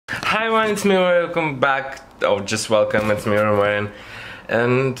Hi everyone, it's me, welcome back, or just welcome, it's me, Verin,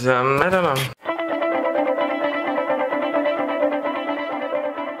 and I don't know.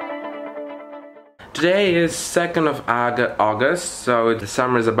 Today is 2nd of August, so the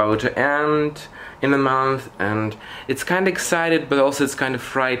summer is about to end in a month, and it's kind of excited, but also it's kind of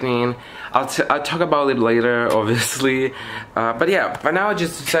frightening. I'll talk about it later, obviously, but yeah, for now I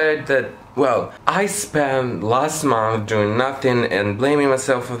just decided that, well, I spent last month doing nothing and blaming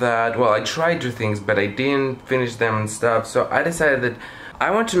myself for that. Well, I tried to do things, but I didn't finish them and stuff, so I decided that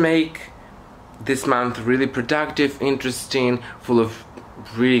I want to make this month really productive, interesting, full of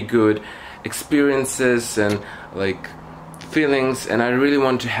really good experiences and like feelings, and I really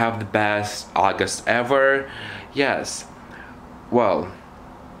want to have the best August ever. Yes, well,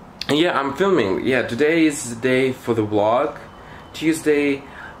 yeah, I'm filming. Yeah, today is the day for the vlog, Tuesday,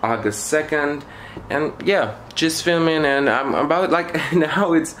 August 2nd, and yeah, just filming, and I'm about, like,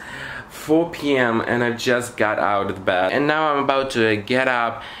 now it's 4 p.m. and I just got out of the bed, and now I'm about to get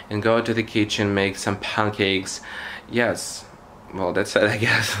up and go to the kitchen, make some pancakes. Yes, well, that's it, I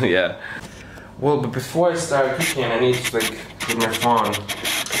guess. Yeah. Well, but before I start cooking, I need to like put my phone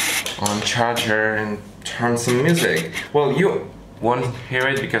on charger and turn some music. Well, you won't hear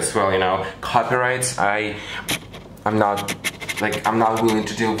it because, well, you know, copyrights. I'm not willing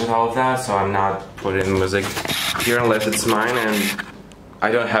to deal with all of that, so I'm not putting music here unless it's mine, and I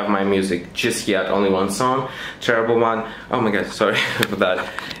don't have my music just yet. Only one song, terrible one. Oh my god, sorry for that.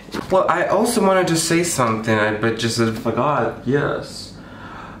 Well, I also wanted to say something, but just forgot. Yes.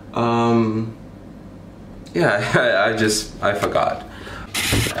 Yeah, I forgot.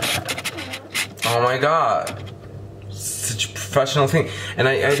 Oh my god. Such a professional thing. And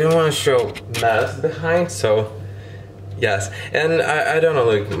I don't want to show mess behind, so yes. And I don't know,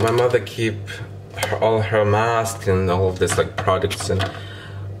 like, my mother keep all her masks and all of this, like, products and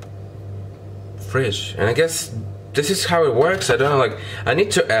fridge. And I guess this is how it works. I don't know, like, I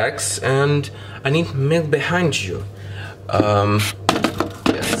need to X and I need milk behind you.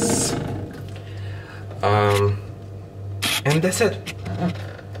 Yes. And that's it.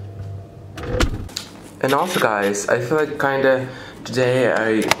 And also, guys, I feel like kinda today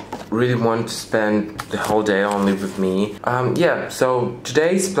I really want to spend the whole day only with me. Yeah, so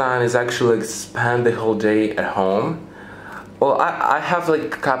today's plan is actually like spend the whole day at home. Well, I have like a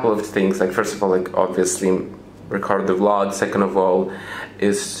couple of things. Like, first of all, like, obviously record the vlog. Second of all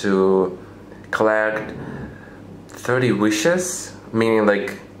is to collect 30 wishes, meaning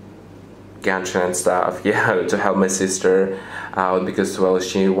like Genshin and stuff, yeah, to help my sister out because, well,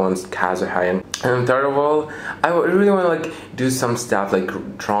 she wants Kazuha. And third of all, I really want to like do some stuff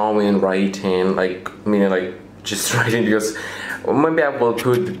like drawing, writing, like, meaning like just writing, because maybe I will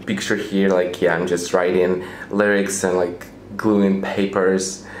put the picture here, like, yeah, I'm just writing lyrics and like gluing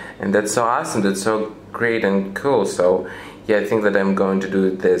papers, and that's so awesome, that's so great and cool. So yeah, I think that I'm going to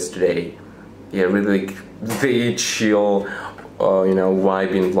do this today. Yeah, really like, the chill, you know,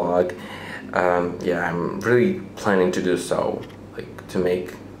 vibing vlog. Yeah, I'm really planning to do so, like, to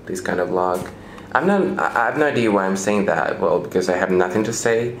make this kind of vlog. I have no idea why I'm saying that. Well, because I have nothing to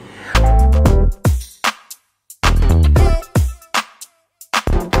say.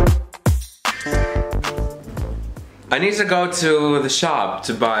 I need to go to the shop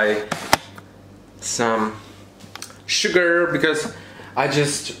to buy some sugar because I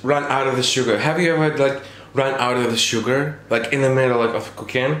just ran out of the sugar. Have you ever like run out of the sugar, like in the middle like of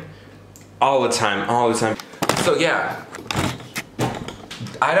cooking? All the time, all the time. So yeah,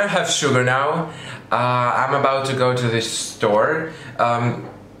 I don't have sugar now. I'm about to go to the store, to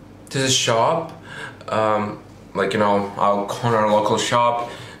the shop, like, you know, our corner local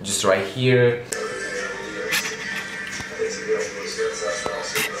shop, just right here.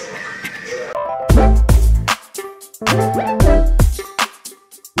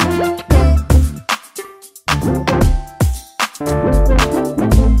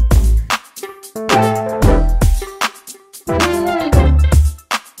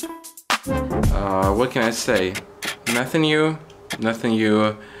 What can I say? Nothing new, nothing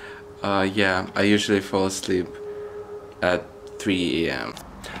new. Yeah, I usually fall asleep at 3 a.m.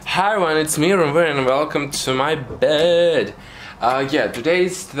 Hi everyone, it's me, Verin, and welcome to my bed. Yeah, today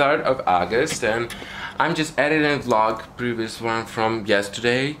is 3rd of August, and I'm just editing a vlog, previous one from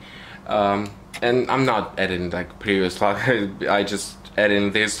yesterday. And I'm not editing like previous vlog, I just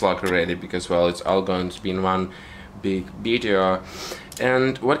editing this vlog already because, well, it's all going to be in one big video.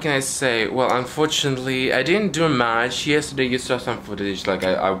 And what can I say? Well, unfortunately, I didn't do much. Yesterday you saw some footage, like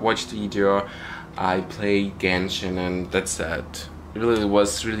I watched the video, I played Genshin, and that's it. It really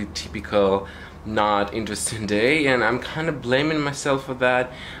was really typical not interesting day, and I'm kind of blaming myself for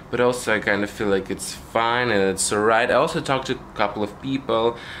that, but also I kind of feel like it's fine and it's alright. I also talked to a couple of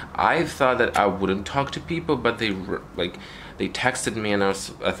people. I thought that I wouldn't talk to people, but they texted me, and I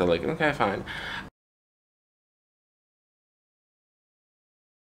thought like, okay, fine.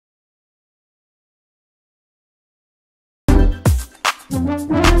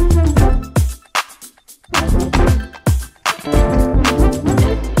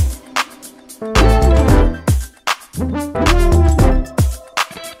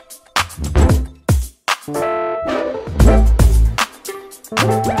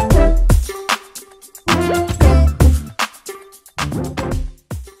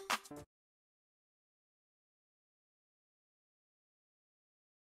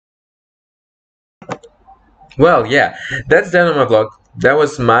 Well, yeah, that's the end of my vlog. That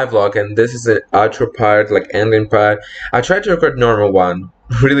was my vlog, and this is the outro part, like ending part. I tried to record normal one,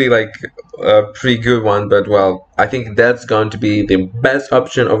 really like a pretty good one, but well, I think that's going to be the best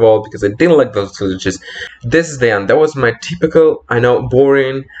option of all because I didn't like those glitches. This is the end. That was my typical, I know,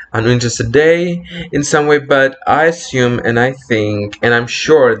 boring, uninterested day in some way, but I assume and I think and I'm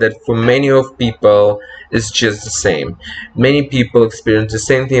sure that for many of people it's just the same. Many people experience the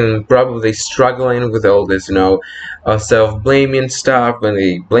same thing and probably struggling with all this, self-blaming stuff when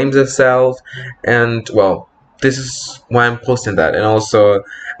they blame themselves. And well, this is why I'm posting that. And also,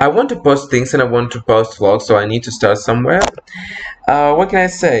 I want to post things and I want to post vlogs, so I need to start somewhere. What can I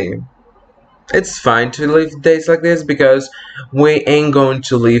say? It's fine to live days like this because we ain't going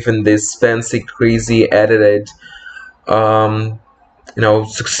to live in this fancy, crazy, edited,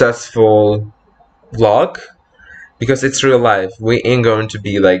 successful vlog because it's real life. We ain't going to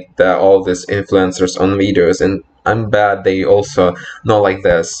be like all these influencers on videos, and I'm bad they also not like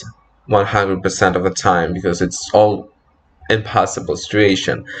this 100% of the time because it's all impossible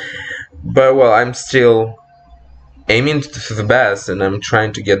situation. But well, I'm still aiming for the best and I'm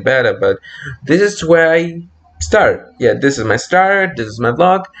trying to get better, but this is where I start. Yeah, this is my start, this is my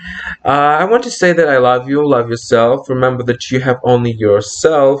vlog. I want to say that I love you, love yourself. Remember that you have only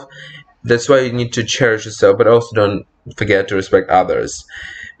yourself. That's why you need to cherish yourself, but also don't forget to respect others,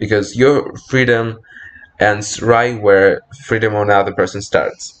 because your freedom ends right where freedom of another person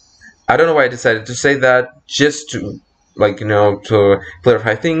starts. I don't know why I decided to say that, just to to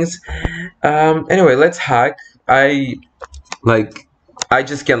clarify things. Anyway, let's hack. Like I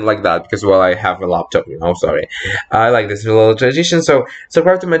just can't like that because well I have a laptop, sorry. I like this little transition, so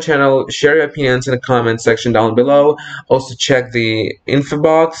subscribe to my channel, share your opinions in the comment section down below. Also check the info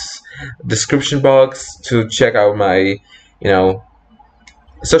box, description box to check out my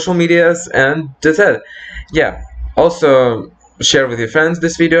social medias, and that's it. Yeah, also share with your friends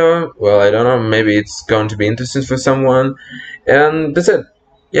this video. Well, I don't know, maybe it's going to be interesting for someone, and that's it.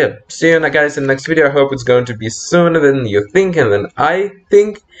 Yeah, see you guys in the next video. I hope it's going to be sooner than you think and than I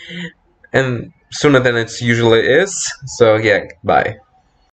think, and sooner than it usually is. So yeah, bye.